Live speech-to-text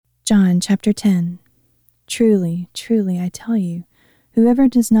Chapter 10. Truly, truly, I tell you, whoever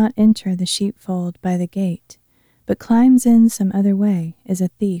does not enter the sheepfold by the gate, but climbs in some other way, is a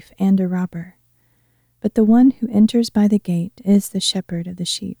thief and a robber. But the one who enters by the gate is the shepherd of the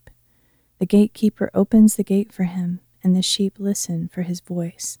sheep. The gatekeeper opens the gate for him, and the sheep listen for his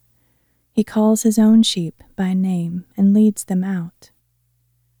voice. He calls his own sheep by name and leads them out.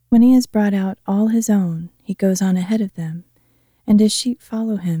 When he has brought out all his own, he goes on ahead of them, and his sheep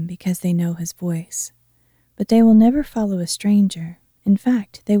follow him because they know his voice. But they will never follow a stranger. In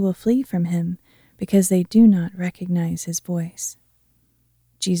fact, they will flee from him because they do not recognize his voice.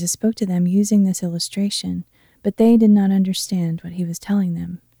 Jesus spoke to them using this illustration, but they did not understand what he was telling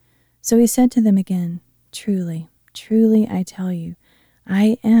them. So he said to them again, Truly, truly, I tell you,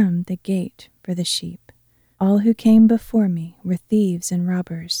 I am the gate for the sheep. All who came before me were thieves and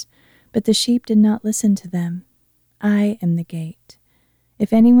robbers, but the sheep did not listen to them. I am the gate.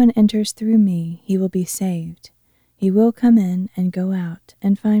 If anyone enters through me, he will be saved. He will come in and go out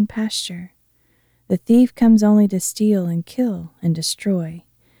and find pasture. The thief comes only to steal and kill and destroy.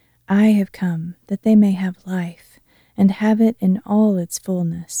 I have come that they may have life and have it in all its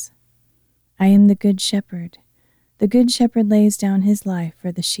fullness. I am the good shepherd. The good shepherd lays down his life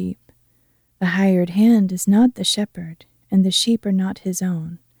for the sheep. The hired hand is not the shepherd, and the sheep are not his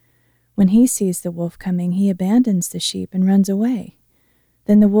own. When he sees the wolf coming, he abandons the sheep and runs away.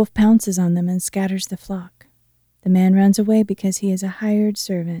 Then the wolf pounces on them and scatters the flock. The man runs away because he is a hired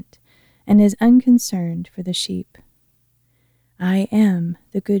servant and is unconcerned for the sheep. I am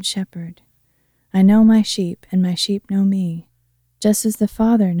the good shepherd. I know my sheep, and my sheep know me, just as the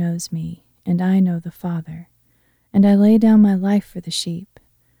Father knows me, and I know the Father. And I lay down my life for the sheep.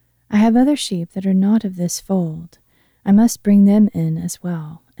 I have other sheep that are not of this fold. I must bring them in as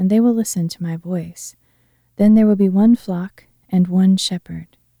well, and they will listen to my voice. Then there will be one flock and one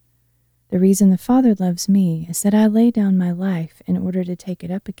shepherd. The reason the Father loves me is that I lay down my life in order to take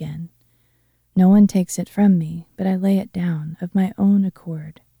it up again. No one takes it from me, but I lay it down of my own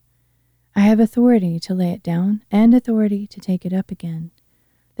accord. I have authority to lay it down and authority to take it up again.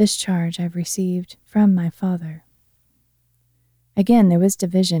 This charge I've received from my Father. Again, there was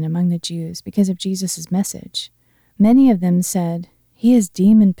division among the Jews because of Jesus' message. Many of them said, He is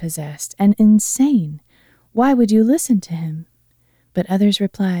demon-possessed and insane. Why would you listen to him? But others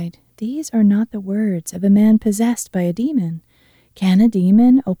replied, These are not the words of a man possessed by a demon. Can a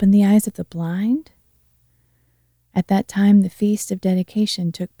demon open the eyes of the blind? At that time, the Feast of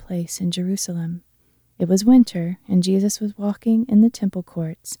Dedication took place in Jerusalem. It was winter, and Jesus was walking in the temple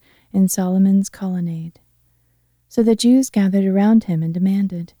courts in Solomon's colonnade. So the Jews gathered around him and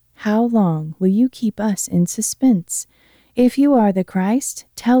demanded, How long will you keep us in suspense? If you are the Christ,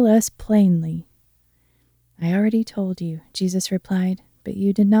 tell us plainly. I already told you, Jesus replied, but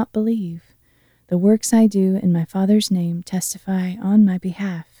you did not believe. The works I do in my Father's name testify on my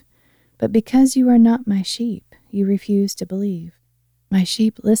behalf. But because you are not my sheep, you refuse to believe. My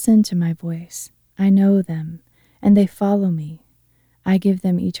sheep listen to my voice. I know them, and they follow me. I give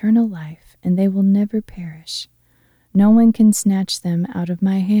them eternal life, and they will never perish. No one can snatch them out of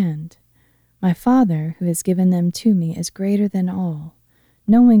my hand. My Father, who has given them to me, is greater than all.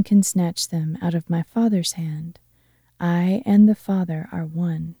 No one can snatch them out of my Father's hand. I and the Father are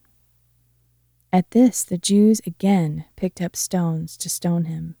one. At this, the Jews again picked up stones to stone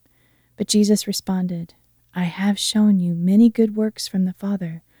him. But Jesus responded, I have shown you many good works from the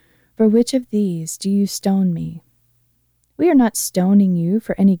Father. For which of these do you stone me? We are not stoning you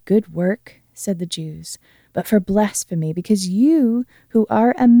for any good work, said the Jews, but for blasphemy, because you, who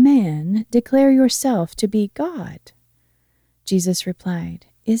are a man, declare yourself to be God. Jesus replied,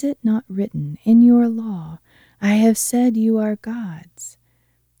 Is it not written in your law, I have said you are gods?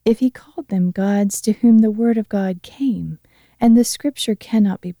 If he called them gods to whom the word of God came, and the scripture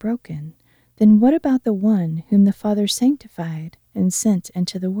cannot be broken, then what about the one whom the Father sanctified and sent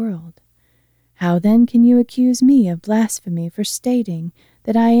into the world? How then can you accuse me of blasphemy for stating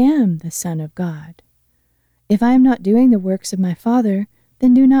that I am the Son of God? If I am not doing the works of my Father,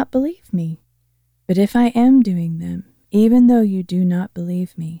 then do not believe me. But if I am doing them, even though you do not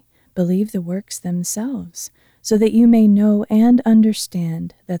believe me, believe the works themselves, so that you may know and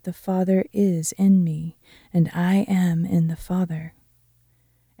understand that the Father is in me, and I am in the Father.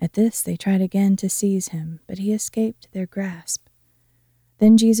 At this they tried again to seize him, but he escaped their grasp.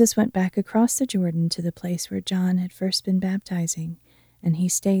 Then Jesus went back across the Jordan to the place where John had first been baptizing, and he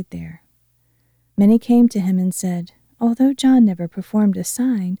stayed there. Many came to him and said, Although John never performed a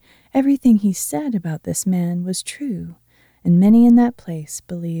sign, everything he said about this man was true, and many in that place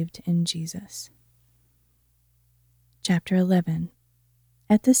believed in Jesus. Chapter 11.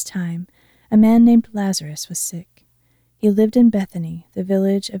 At this time, a man named Lazarus was sick. He lived in Bethany, the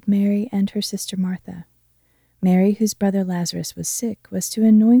village of Mary and her sister Martha. Mary, whose brother Lazarus was sick, was to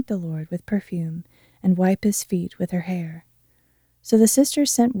anoint the Lord with perfume and wipe his feet with her hair. So the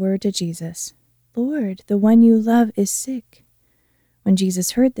sisters sent word to Jesus, "Lord, the one you love is sick." When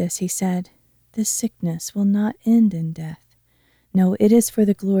Jesus heard this, he said, "This sickness will not end in death. No, it is for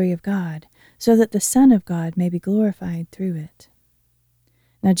the glory of God, so that the Son of God may be glorified through it."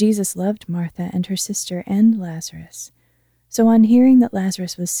 Now Jesus loved Martha and her sister and Lazarus. So on hearing that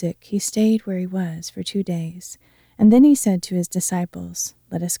Lazarus was sick, he stayed where he was for 2 days, and then he said to his disciples,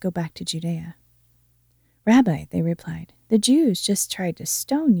 "Let us go back to Judea." "Rabbi," they replied, "the Jews just tried to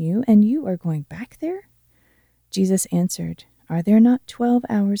stone you, and you are going back there?" Jesus answered, "Are there not 12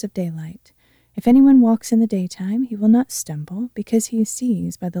 hours of daylight? If anyone walks in the daytime, he will not stumble, because he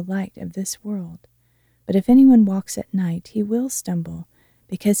sees by the light of this world. But if anyone walks at night, he will stumble,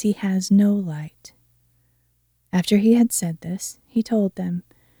 because he has no light." After he had said this, he told them,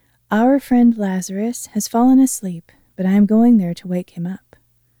 "Our friend Lazarus has fallen asleep, but I am going there to wake him up."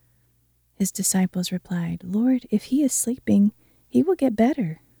 His disciples replied, "Lord, if he is sleeping, he will get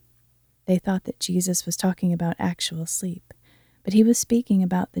better." They thought that Jesus was talking about actual sleep, but he was speaking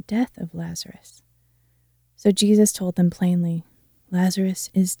about the death of Lazarus. So Jesus told them plainly, "Lazarus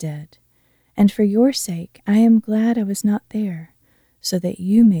is dead, and for your sake I am glad I was not there, so that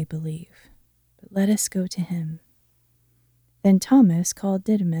you may believe. But let us go to him." Then Thomas, called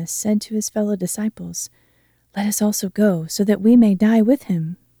Didymus, said to his fellow disciples, "Let us also go, so that we may die with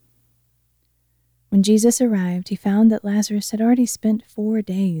him." When Jesus arrived, he found that Lazarus had already spent 4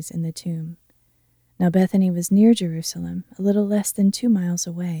 days in the tomb. Now Bethany was near Jerusalem, a little less than 2 miles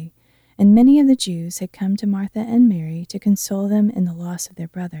away, and many of the Jews had come to Martha and Mary to console them in the loss of their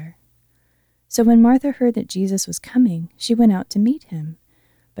brother. So when Martha heard that Jesus was coming, she went out to meet him,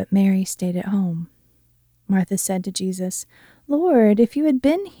 but Mary stayed at home. Martha said to Jesus, "Lord, if you had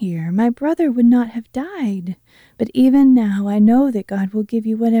been here, my brother would not have died. But even now I know that God will give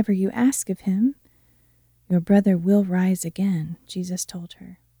you whatever you ask of him." "Your brother will rise again," Jesus told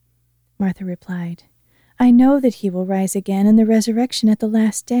her. Martha replied, "I know that he will rise again in the resurrection at the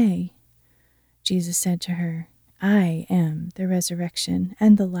last day." Jesus said to her, "I am the resurrection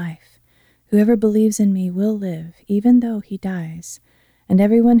and the life. Whoever believes in me will live, even though he dies. And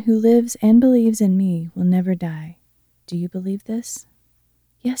everyone who lives and believes in me will never die. Do you believe this?"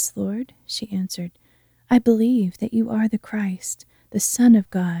 "Yes, Lord," she answered. "I believe that you are the Christ, the Son of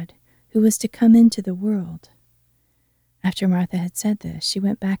God, who was to come into the world." After Martha had said this, she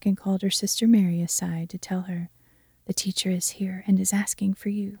went back and called her sister Mary aside to tell her, "The teacher is here and is asking for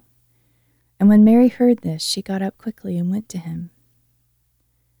you." And when Mary heard this, she got up quickly and went to him.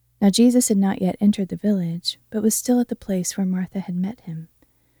 Now Jesus had not yet entered the village, but was still at the place where Martha had met him.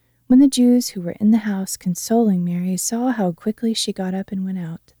 When the Jews who were in the house consoling Mary saw how quickly she got up and went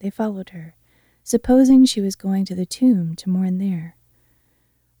out, they followed her, supposing she was going to the tomb to mourn there.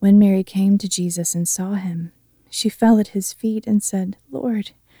 When Mary came to Jesus and saw him, she fell at his feet and said,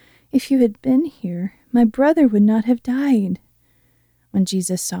 "Lord, if you had been here, my brother would not have died." When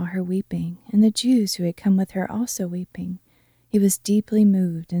Jesus saw her weeping, and the Jews who had come with her also weeping, he was deeply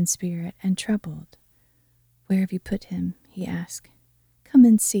moved in spirit and troubled. "Where have you put him?" he asked. "Come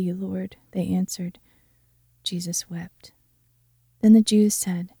and see, Lord," they answered. Jesus wept. Then the Jews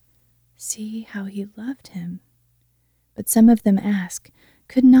said, "See how he loved him." But some of them asked,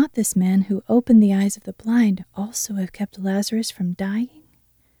 "Could not this man who opened the eyes of the blind also have kept Lazarus from dying?"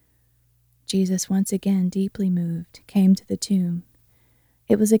 Jesus, once again deeply moved, came to the tomb.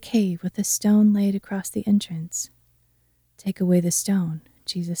 It was a cave with a stone laid across the entrance. "Take away the stone,"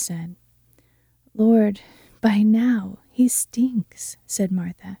 Jesus said. "Lord, by now he stinks," said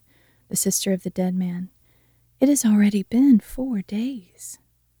Martha, the sister of the dead man. "It has already been 4 days."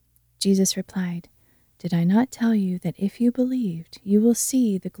 Jesus replied, "Did I not tell you that if you believed, you will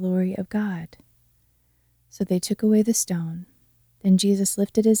see the glory of God?" So they took away the stone. Then Jesus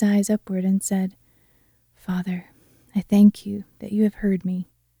lifted his eyes upward and said, "Father, I thank you that you have heard me.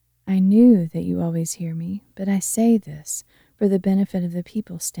 I knew that you always hear me, but I say this for the benefit of the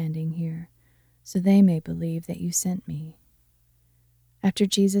people standing here, so they may believe that you sent me." After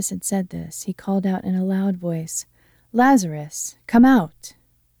Jesus had said this, he called out in a loud voice, "Lazarus, come out!"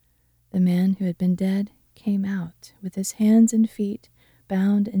 The man who had been dead came out, with his hands and feet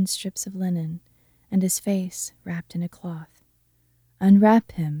bound in strips of linen, and his face wrapped in a cloth.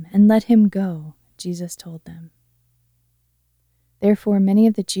 "Unwrap him and let him go," Jesus told them. Therefore many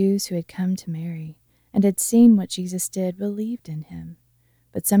of the Jews who had come to Mary and had seen what Jesus did believed in him,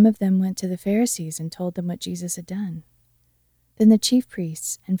 but some of them went to the Pharisees and told them what Jesus had done. Then the chief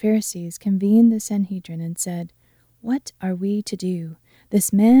priests and Pharisees convened the Sanhedrin and said, "What are we to do?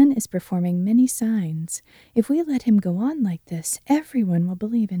 This man is performing many signs. If we let him go on like this, everyone will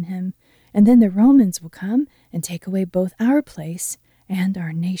believe in him, and then the Romans will come and take away both our place and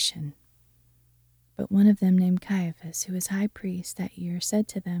our nation." But one of them, named Caiaphas, who was high priest that year, said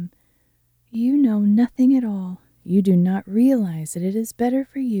to them, "You know nothing at all. You do not realize that it is better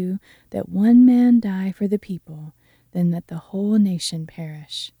for you that one man die for the people than that the whole nation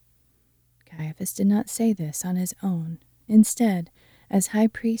perish." Caiaphas did not say this on his own. Instead, as high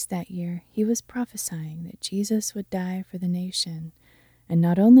priest that year, he was prophesying that Jesus would die for the nation, and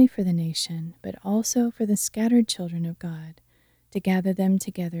not only for the nation, but also for the scattered children of God, to gather them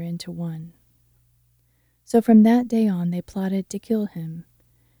together into one. So from that day on, they plotted to kill him.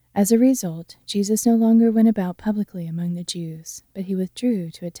 As a result, Jesus no longer went about publicly among the Jews, but he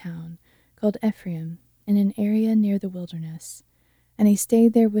withdrew to a town called Ephraim in an area near the wilderness, and he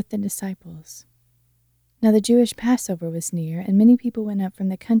stayed there with the disciples. Now the Jewish Passover was near, and many people went up from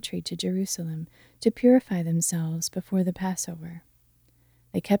the country to Jerusalem to purify themselves before the Passover.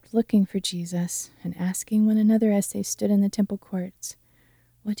 They kept looking for Jesus and asking one another as they stood in the temple courts,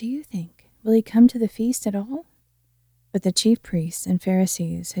 "What do you think? Will he come to the feast at all?" But the chief priests and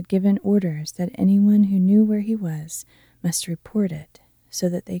Pharisees had given orders that anyone who knew where he was must report it so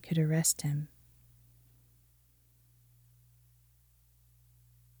that they could arrest him.